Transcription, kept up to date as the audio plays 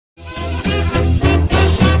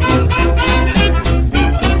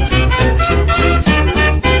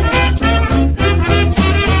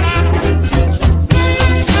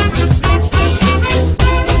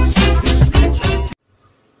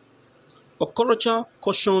Okorocha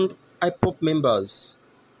cautioned Ipob members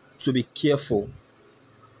to be careful.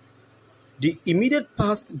 The immediate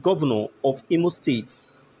past governor of Imo State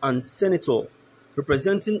and senator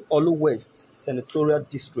representing Olu West Senatorial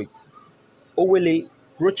District, Owele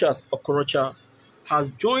Rochas Okorocha,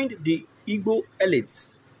 has joined the Igbo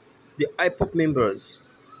elites, the Ipob members.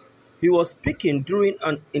 He was speaking during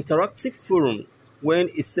an interactive forum when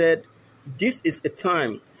he said, "This is a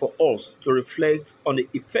time for us to reflect on the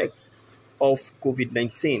effect of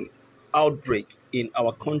COVID-19 outbreak in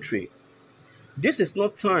our country. This is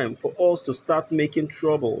not time for us to start making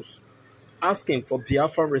troubles, asking for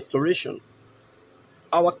Biafra restoration.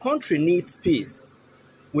 Our country needs peace.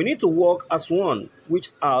 We need to work as one, which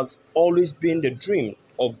has always been the dream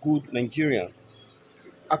of good Nigerians.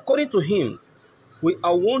 According to him, we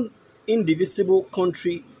are one indivisible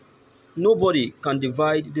country. Nobody can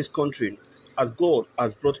divide this country, as God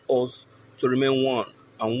has brought us to remain one,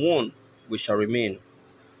 and one we shall remain.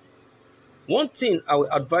 One thing I will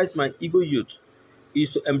advise my Igbo youth is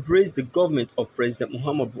to embrace the government of President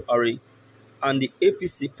Muhammad Buhari and the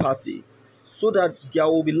APC party so that there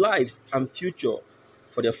will be life and future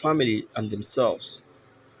for their family and themselves.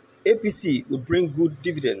 APC will bring good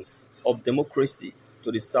dividends of democracy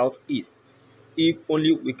to the southeast if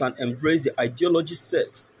only we can embrace the ideology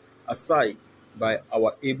set aside by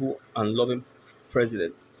our able and loving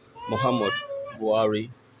President Muhammad Buhari."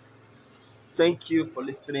 Thank you for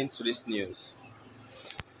listening to this news.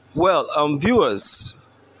 Well, viewers,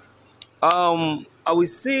 I will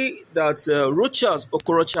say that Rochas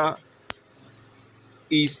Okorocha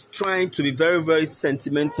is trying to be very, very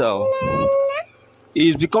sentimental. He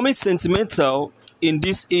is becoming sentimental in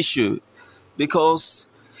this issue because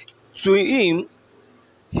to him,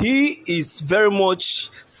 he is very much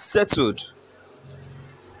settled.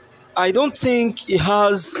 I don't think he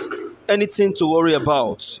has anything to worry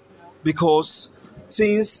about because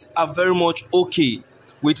things are very much okay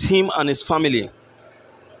with him and his family.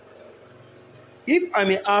 If I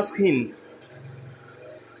may ask him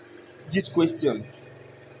this question,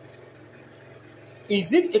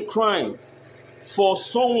 is it a crime for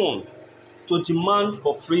someone to demand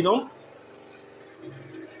for freedom?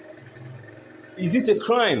 Is it a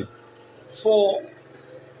crime for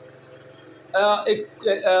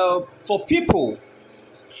people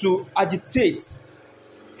to agitate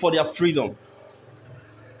for their freedom?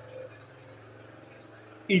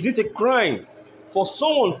 Is it a crime for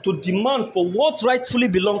someone to demand for what rightfully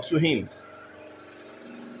belongs to him?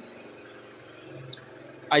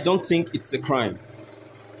 I don't think it's a crime.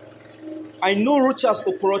 I know Rochas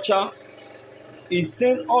Okorocha is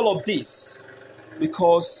saying all of this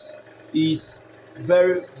because he's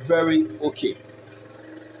very, very okay.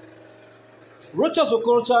 Rochas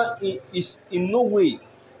Okorocha is in no way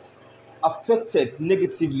affected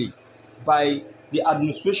negatively by the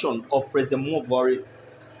administration of President Muhammad Buhari.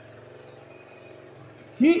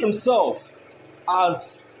 He himself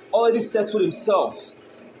has already settled himself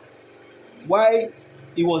while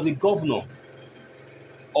he was a governor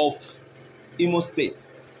of Imo State.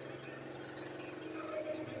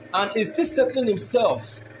 And is still settling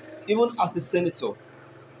himself even as a senator.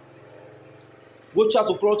 Rochas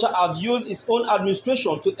Okorocha has used his own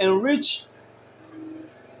administration to enrich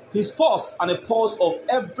his purse and the purse of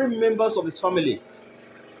every member of his family.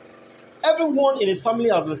 Everyone in his family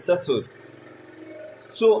has been settled.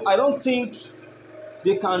 So I don't think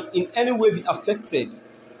they can in any way be affected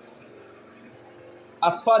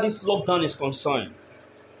as far as this lockdown is concerned.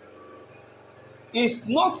 He's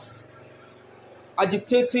not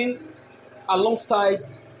agitating alongside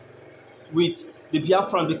with the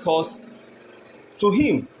Biafran because to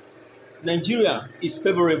him, Nigeria is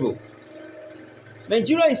favorable.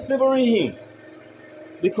 Nigeria is favoring him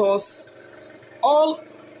because all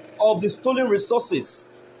of the stolen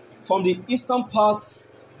resources from the eastern parts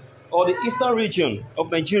or the eastern region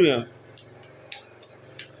of Nigeria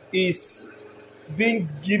is being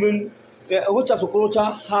given. Rochas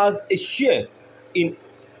Okorocha has a share in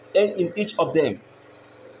each of them.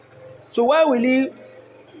 So why will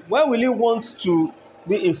he want to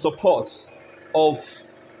be in support of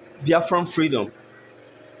Biafran freedom?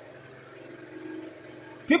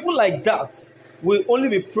 People like that will only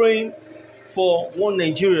be praying for one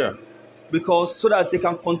Nigeria because so that they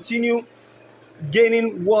can continue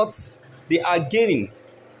gaining what they are gaining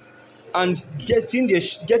and getting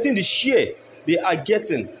the share they are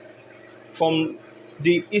getting from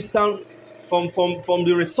the eastern from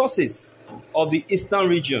the resources of the eastern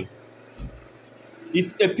region.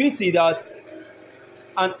 It's a pity that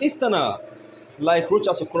an Easterner like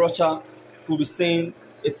Rochas Okorocha could be saying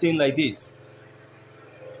a thing like this.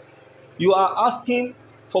 You are asking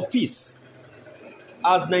for peace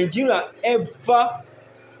Has Nigeria ever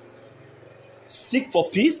seek for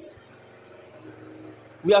peace?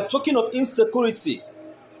 We are talking of insecurity.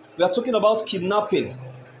 We are talking about kidnapping.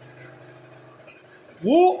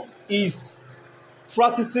 Who is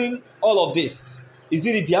practicing all of this? Is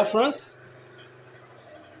it the Biafrans?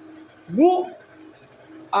 Who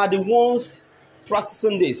are the ones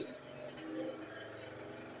practicing this?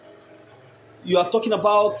 You are talking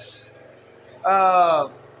about uh,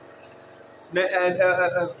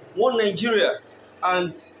 one Nigeria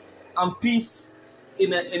and peace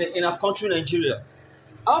in a country, Nigeria.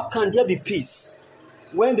 How can there be peace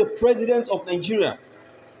when the president of Nigeria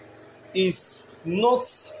is not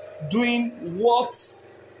doing what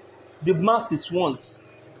the masses want?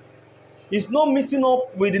 He's not meeting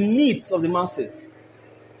up with the needs of the masses.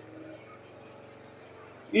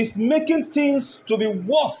 He's making things to be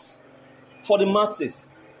worse for the masses.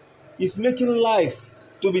 He's making life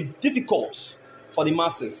to be difficult for the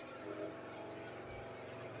masses.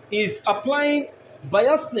 He's applying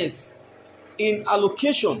biasness in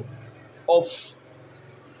allocation of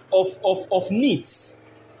needs.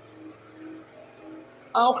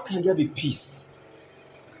 How can there be peace?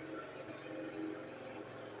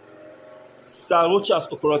 Sir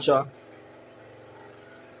Okorocha,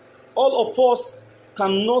 all of us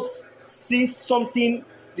cannot see something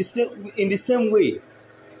in the same way.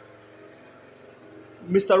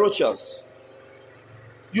 Mr. Rochas,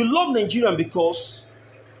 you love Nigeria because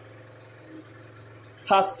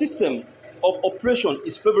her system of operation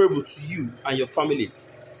is favorable to you and your family.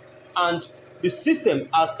 And the system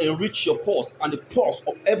has enriched your purse and the purse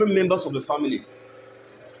of every member of the family.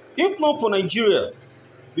 If not for Nigeria,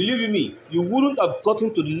 believe me, you wouldn't have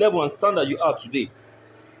gotten to the level and standard you are today.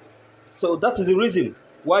 So that is the reason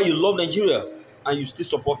why you love Nigeria and you still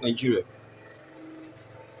support Nigeria.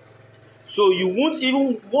 So you won't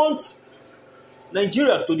even want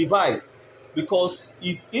Nigeria to divide, because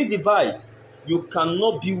if it divides, you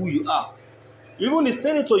cannot be who you are. Even the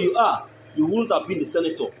senator you are, you wouldn't have been the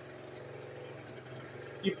senator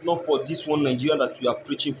if not for this one Nigeria that you are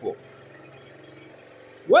preaching for.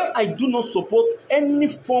 Why I do not support any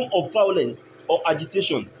form of violence or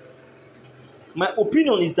agitation, my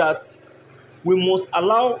opinion is that we must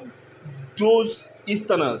allow those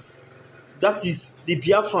Easterners, that is the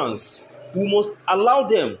Biafrans, we must allow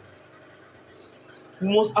them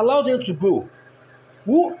to go,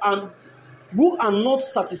 who are not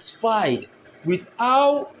satisfied with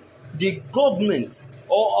how the government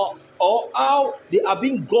or how they are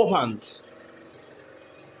being governed.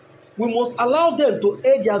 We must allow them to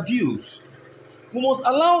air their views. We must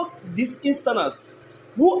allow these Easterners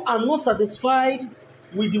who are not satisfied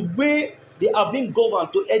with the way they are being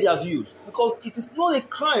governed to air their views, because it is not a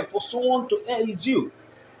crime for someone to air his view.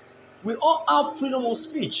 We all have freedom of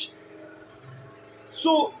speech.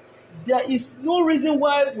 So there is no reason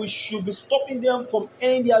why we should be stopping them from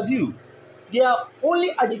airing their view. They are only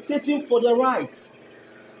agitating for their rights.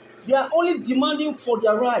 They are only demanding for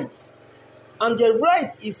their rights. And their right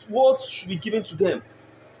is what should be given to them.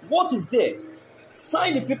 What is there?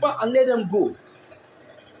 Sign the paper and let them go.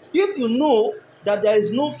 If you know that there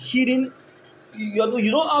is no hidden, you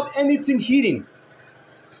don't have anything hidden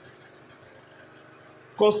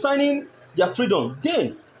concerning their freedom,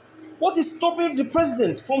 then what is stopping the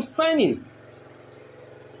president from signing?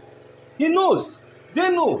 He knows,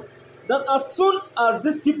 they know that as soon as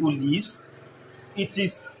these people leave, it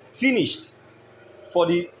is finished for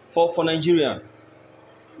Nigeria.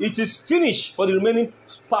 It is finished for the remaining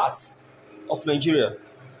parts of Nigeria.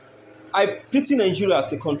 I pity Nigeria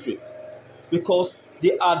as a country because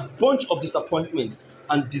they are a bunch of disappointment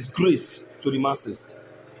and disgrace to the masses.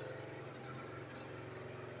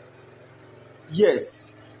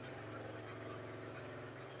 Yes,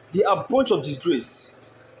 they are a bunch of disgrace.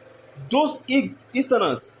 Those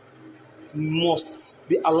Easterners must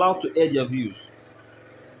be allowed to air their views.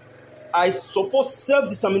 I support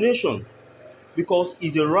self-determination because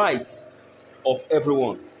it's a right of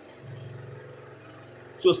everyone.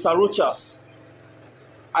 So, Sarochas,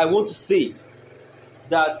 I want to say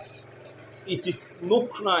that it is no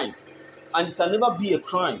crime, and it can never be a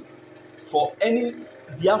crime for any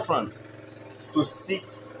Biafran to seek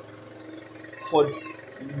for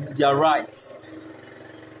their rights.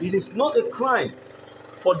 It is not a crime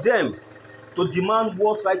for them to demand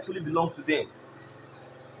what rightfully belongs to them.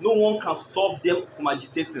 No one can stop them from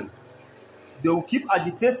agitating. They will keep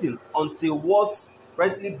agitating until what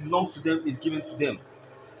rightly belongs to them is given to them.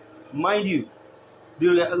 Mind you, the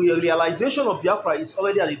realization of Biafra is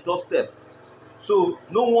already at the doorstep. So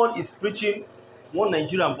no one is preaching one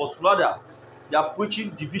Nigerian, but rather they are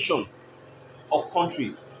preaching division of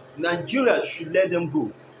country. Nigeria should let them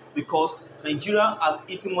go because Nigeria has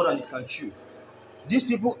eaten more than it can chew. These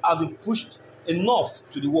people have been pushed enough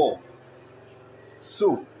to the wall.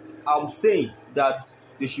 So I'm saying that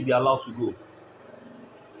they should be allowed to go.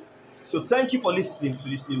 So thank you for listening to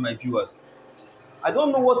this news, my viewers. I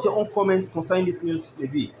don't know what your own comments concerning this news may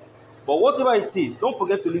be, but whatever it is, don't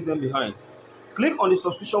forget to leave them behind. Click on the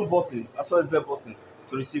subscription buttons as well as the bell button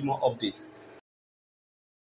to receive more updates.